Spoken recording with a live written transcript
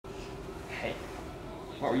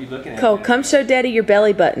What were you looking at? Cole, come show Daddy your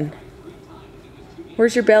belly button.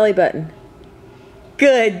 Where's your belly button?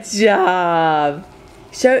 Good job.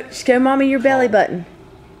 Show Mommy your belly button.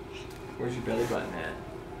 Where's your belly button at?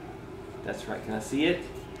 That's right. Can I see it?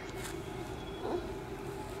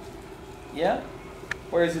 Yeah?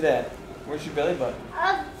 Where is it at? Where's your belly button?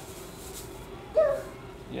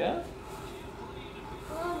 Yeah?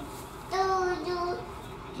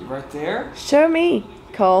 You right there? Show me,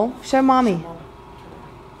 Cole. Show Mommy.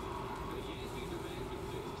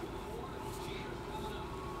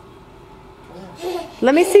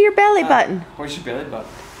 Let me see your belly button. Where's your belly button?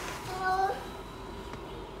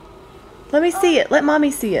 Let me see it. Let Mommy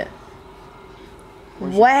see it.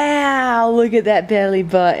 Wow, look at that belly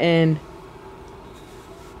button.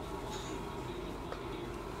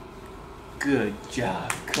 Good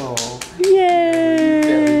job, Cole. Yay!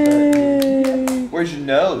 Where's your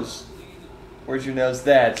nose? Where's your nose?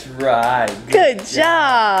 That's right. Good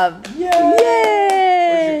job. Yay!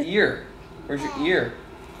 Yay! Where's your ear? Where's your ear?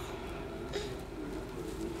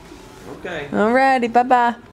 Okay. Alrighty, bye-bye.